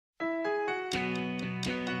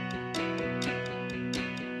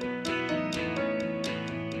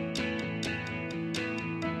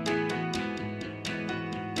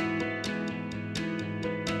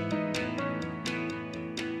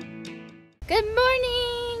Good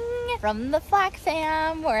morning from the Flack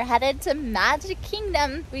fam. We're headed to Magic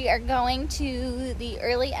Kingdom. We are going to the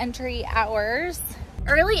early entry hours.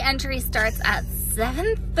 Early entry starts at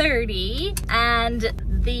 7:30 and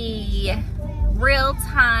the real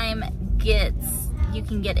time you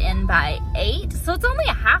can get in by 8. So it's only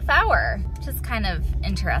a half hour, which is kind of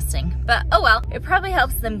interesting. But oh well, it probably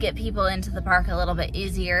helps them get people into the park a little bit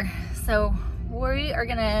easier. So we are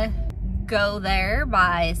gonna go there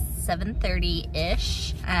by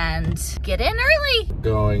 7:30-ish and get in early.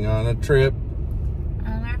 Going on a trip.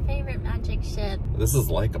 On our favorite magic ship. This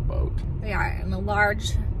is like a boat. We are in a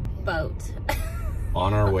large boat.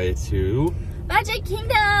 On our way to Magic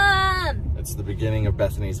Kingdom! It's the beginning of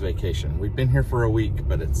Bethany's vacation. We've been here for a week,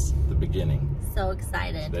 but it's the beginning. So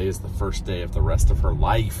excited. Today is the first day of the rest of her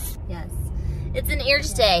life. Yes. It's an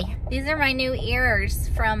ears day. These are my new ears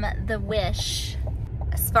from the Wish.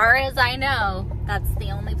 As far as I know, that's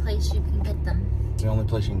the only place you can get them. It's the only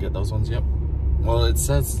place you can get those ones, yep. Well, it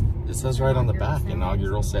says right on the back,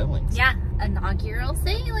 inaugural sailings. Yeah, inaugural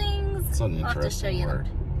sailings. That's an interesting I'll have to show you word.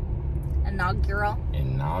 Inaugural.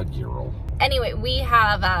 Inaugural. Anyway, we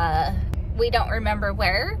have, we don't remember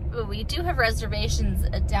where, but we do have reservations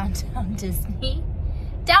at Downtown Disney.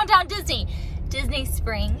 Downtown Disney! Disney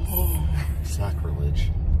Springs. Oh,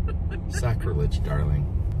 sacrilege. Sacrilege, darling.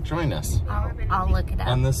 Join us. I'll look it up.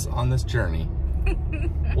 On this journey.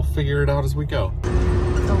 We'll figure it out as we go.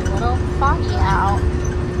 It's a little foggy out.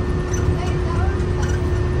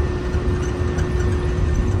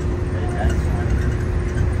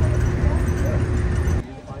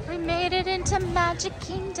 We made it into Magic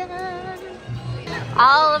Kingdom.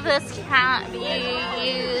 All of this can't be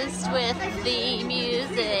used with the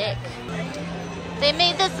music. They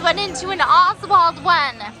made this one into an Oswald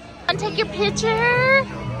one. Want to take your picture?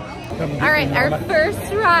 All right, our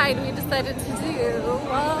first ride we decided to do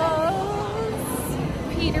was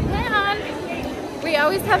Peter Pan. We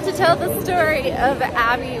always have to tell the story of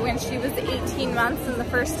Abby when she was 18 months and the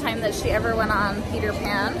first time that she ever went on Peter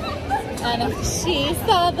Pan. And she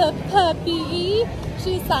saw the puppy,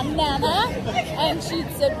 she saw Nana, and she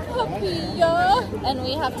said, puppy, yeah. And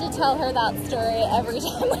we have to tell her that story every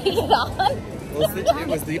time we get on. It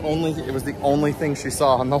was the only thing she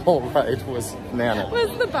saw on the whole ride was Nana. Was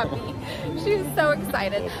the puppy. She was so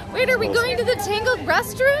excited. Wait, are we going to the Tangled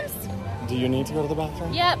restrooms? Do you need to go to the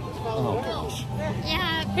bathroom? Yep. Oh gosh.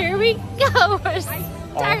 Yeah, here we go. We're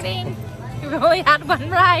starting. We've only had one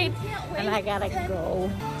ride, and I gotta go.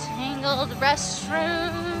 Tangled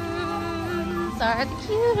restrooms are the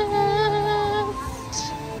cutest.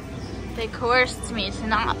 They coerced me to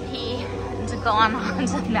not pee and to go on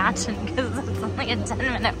Haunted Mansion because it's only a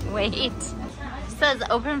 10-minute wait. It says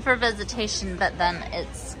open for visitation, but then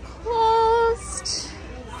it's closed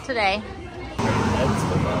today.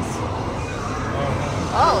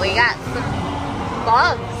 Oh, we got some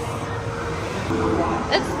bugs.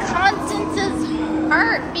 It's Constance's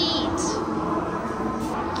heartbeat.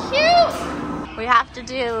 Cute. We have to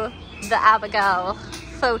do the Abigail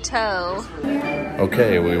photo.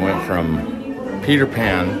 Okay, we went from Peter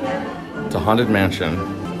Pan to Haunted Mansion,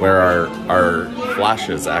 where our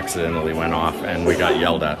flashes accidentally went off and we got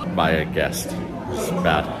yelled at by a guest. It's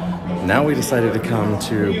bad. Now we decided to come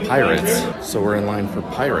to Pirates, so we're in line for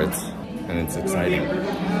Pirates, and it's exciting.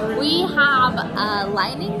 We have a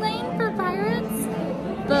lightning lane for Pirates,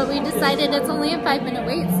 but we decided it's only a 5-minute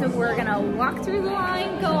wait, so we're gonna walk through the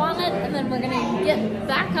line, go on it, and then we're gonna get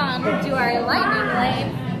back on, do our lightning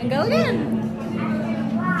lane, and go again.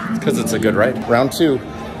 Because it's a good ride. Round 2.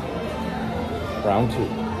 Round 2.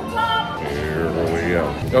 Here we go.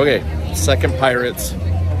 Okay, second Pirates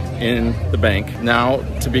in the bank. Now,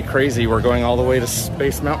 to be crazy, we're going all the way to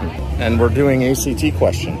Space Mountain, and we're doing ACT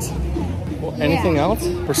questions. Well, anything else?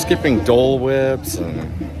 We're skipping Dole Whips and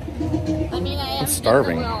I mean, I'm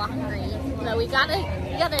starving. A little hungry, but we gotta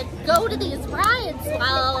go to these rides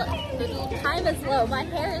while the time is low. My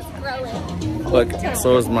hair is growing. Look,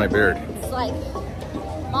 so is my beard. It's like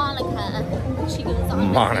Monica. She goes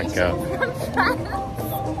on Monica.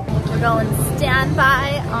 We're going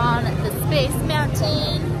standby on the Space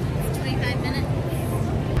Mountain. It's 25 minutes.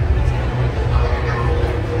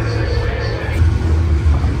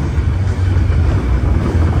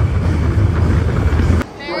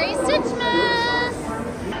 Merry Stitchmas!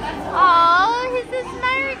 Oh, he says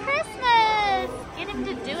Merry Christmas! Get him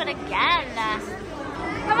to do it again.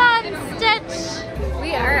 Come on, Stitch! We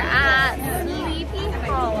are at Sleepy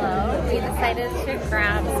Hollow. We decided to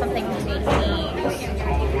grab something to eat.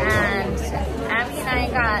 And Abby and I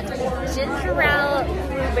got ginger ale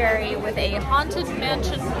blueberry with a Haunted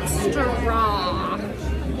Mansion straw.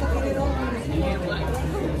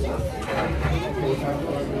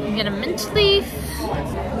 get a mint leaf.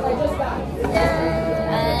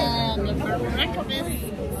 And breakfast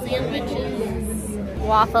sandwiches.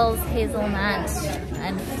 Waffles, hazelnut,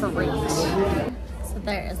 and fruit. So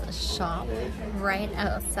there is a shop right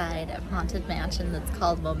outside of Haunted Mansion that's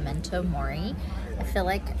called Memento Mori. I feel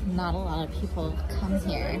like not a lot of people come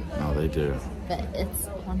here. Oh, they do. But it's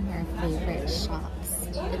one of our favorite shops.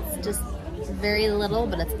 It's just very little,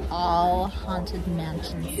 but it's all Haunted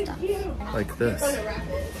Mansion stuff. Like this.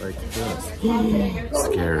 Like this.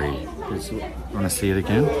 Scary. Want to see it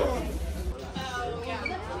again?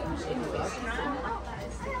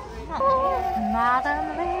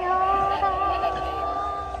 Madame Leona.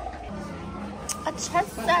 A chess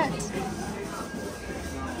set.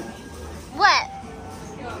 What?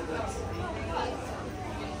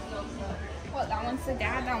 What, that one's the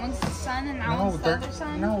dad, that one's the son, and that one's the other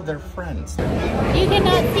son? No, they're friends. You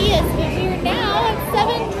cannot see us, but we're now at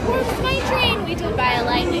 7 towards my train. We did buy a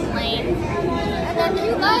lightning lane. And then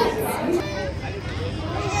 2 lights.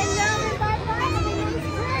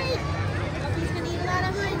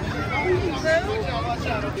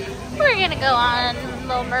 We're gonna go on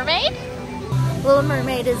Little Mermaid. Little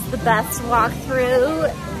Mermaid is the best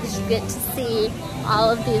walkthrough because you get to see all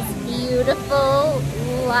of these beautiful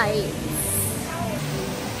lights.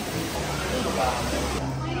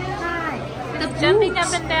 It's jumping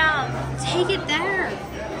up and down. Take it there.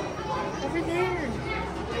 Over there.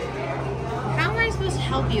 How am I supposed to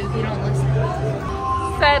help you if you don't listen?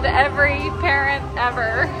 Said every parent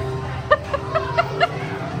ever.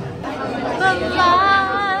 The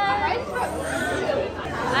lights.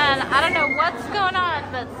 And I don't know what's going on,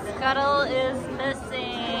 but Scuttle is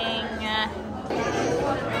missing.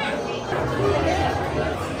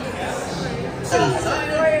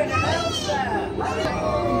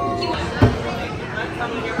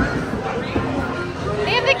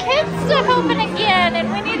 We have the kids stuff open again, and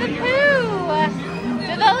Winnie the Pooh.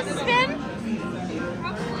 Do those spin?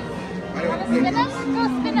 Want to spin them? Go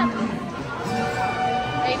spin them.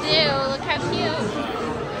 They do. Look how cute.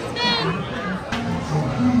 Spin.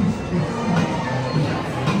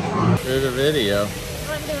 Do the video. You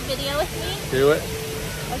want to do a video with me? Do it.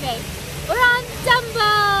 Okay. We're on Dumbo.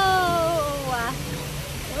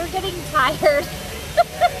 We're getting tired.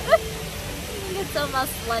 It's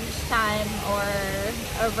almost lunchtime or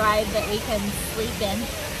a ride that we can sleep in.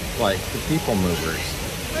 Like the People Movers.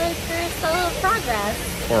 Or Carousel of Progress.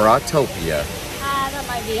 Or Autopia. That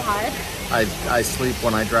might be hard. I sleep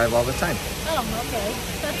when I drive all the time. Oh, okay.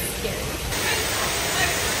 That's scary.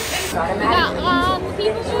 We got all the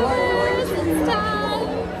People Movers. It's time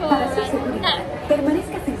for a nap.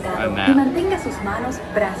 Permanezca sentado y mantenga sus manos,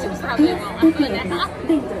 brazos, pies y piernas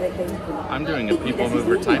dentro del vehículo. I'm doing a People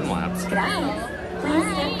Mover time lapse. Gracias. Please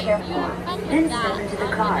stay careful and step into the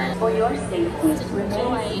car for your safety.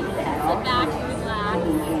 Remain seated at all times.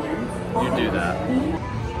 You do that.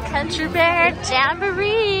 Country Bear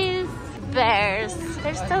Jamborees. Bears.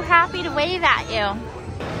 They're so happy to wave at you.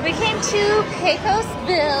 We came to Pecos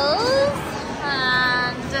Bills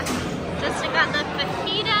and Justin got the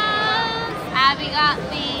fajitas. Abby got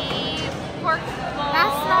the pork bowl.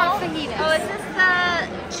 That's not fajitas. Oh, is this the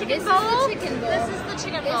chicken bowl? This is the chicken bowl. This is the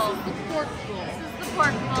chicken bowl. This is the pork bowl. This is the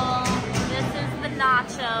pork bowl. This is the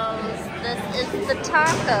nachos. This is the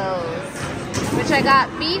tacos, which I got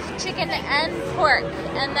beef, chicken, and pork.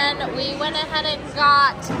 And then we went ahead and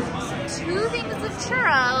got 2 things of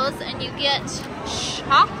churros, and you get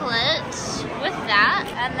chocolate with that,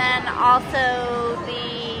 and then also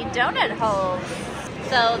the donut holes.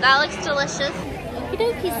 So that looks delicious. Okie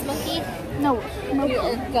dokie, Smokey. No, We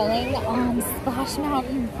are going on Splash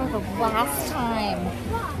Mountain for the last time,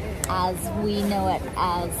 as we know it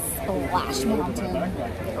as Splash Mountain.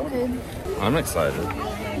 Okay. I'm excited.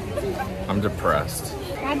 I'm depressed.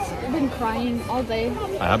 Dad's been crying all day.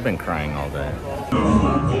 I have been crying all day.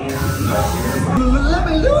 Let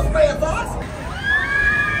me lose my thoughts.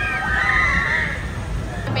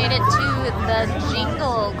 We made it to the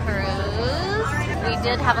Jingle Cruise. We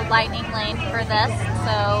did have a lightning lane for this,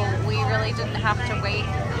 so we really didn't have to wait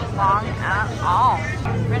long at all.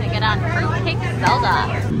 We're gonna get on Fruitcake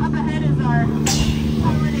Zelda. Up ahead is our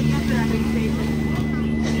holiday gift wrapping station.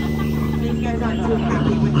 These guys aren't too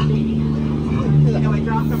happy with me. You know, I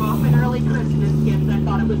dropped them off an early Christmas gift. I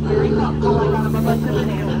thought it was very thoughtful. I got them a bunch of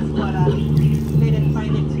bananas, but they didn't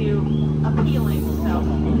find it too appealing, so.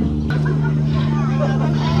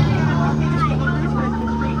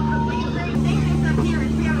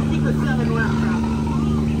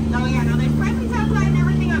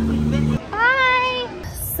 Bye!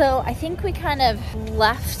 So I think we kind of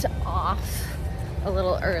left off a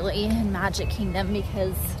little early in Magic Kingdom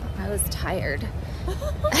because I was tired.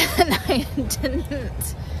 And I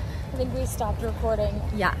didn't. I think we stopped recording.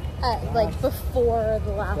 Yeah. Like before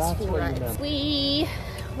the last few rides. We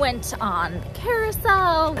went on the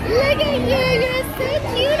carousel. Look at you, you're so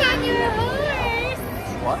cute on your horse.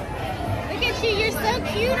 What? Look at you, you're so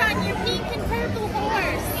cute on your pink and purple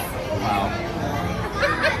horse. Wow.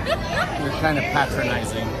 You're kind of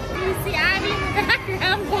patronizing. You see Ivy in the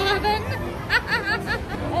background bobbing.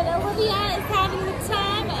 And Olivia is having the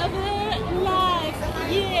time of her life.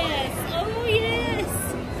 Yes, oh yes.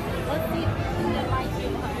 Let's see.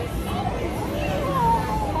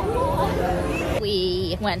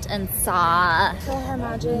 We went and saw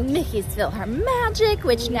Philharmagic. Mickey's Philharmagic,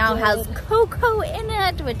 which now has Coco in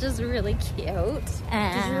it, which is really cute.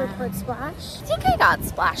 And Did you report Splash? I think I got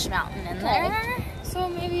Splash Mountain in there. So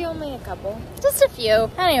maybe only a couple. Just a few.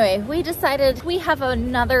 Anyway, we decided we have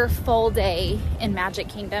another full day in Magic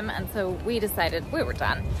Kingdom, and so we decided we were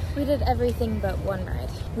done. We did everything but one ride.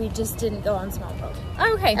 We just didn't go on Small World.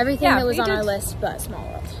 Okay. Everything that was on our list but Small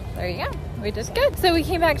World. There you go. We did good. So we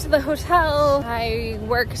came back to the hotel. I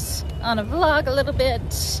worked on a vlog a little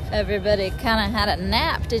bit. Everybody kind of had a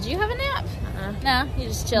nap. Did you have a nap? No, you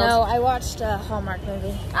just chilled. No, I watched a Hallmark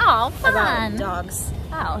movie. Oh, fun. About dogs.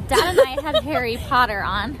 Oh, Dad and I had Harry Potter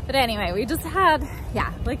on. But anyway, we just had,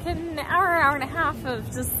 yeah, like an hour and a half of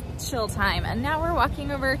just chill time. And now we're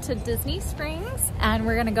walking over to Disney Springs and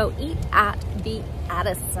we're gonna go eat at the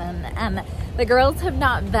Addison. And the girls have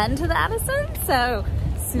not been to the Addison, so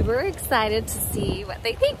super excited to see what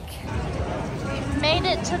they think. We've made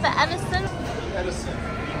it to the Addison.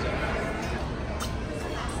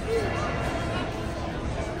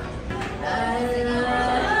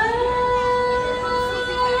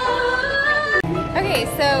 Okay,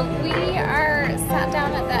 so we are sat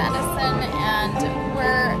down at the Edison and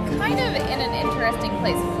we're kind of in an interesting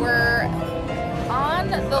place. We're on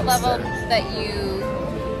the level that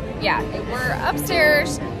we're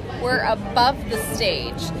upstairs, we're above the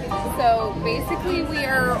stage. So basically we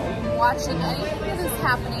are watching anything that is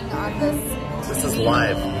happening on this. This is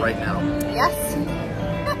live right now. Yes.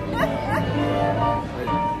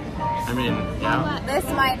 I mean, yeah. This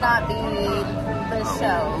might not be the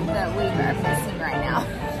show that we are missing right now.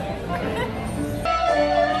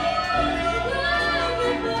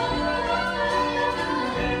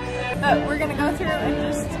 But we're gonna go through and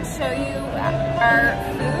just show you our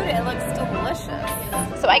food. It looks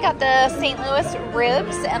delicious. So I got the St. Louis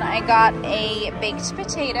ribs and I got a baked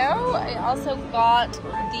potato. I also got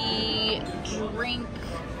the drink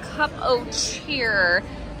cup o' cheer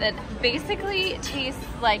that basically tastes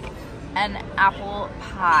like an apple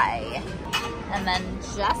pie. And then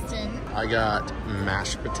Justin. I got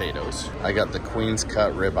mashed potatoes. I got the Queen's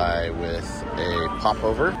Cut ribeye with a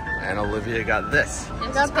popover. And Olivia got this.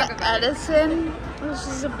 I got the Edison, which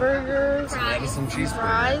is a burger. It's an Edison cheeseburger.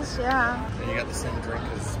 Fries, yeah. And you got the same drink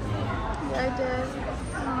as me. Yeah, I did.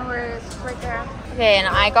 I don't know where it is. Right there. Okay, and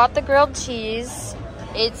I got the grilled cheese.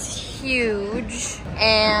 It's huge.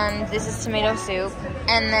 And this is tomato soup.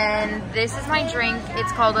 And then this is my drink.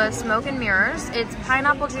 It's called a Smoke and Mirrors. It's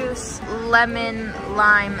pineapple juice, lemon,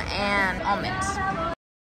 lime, and almond.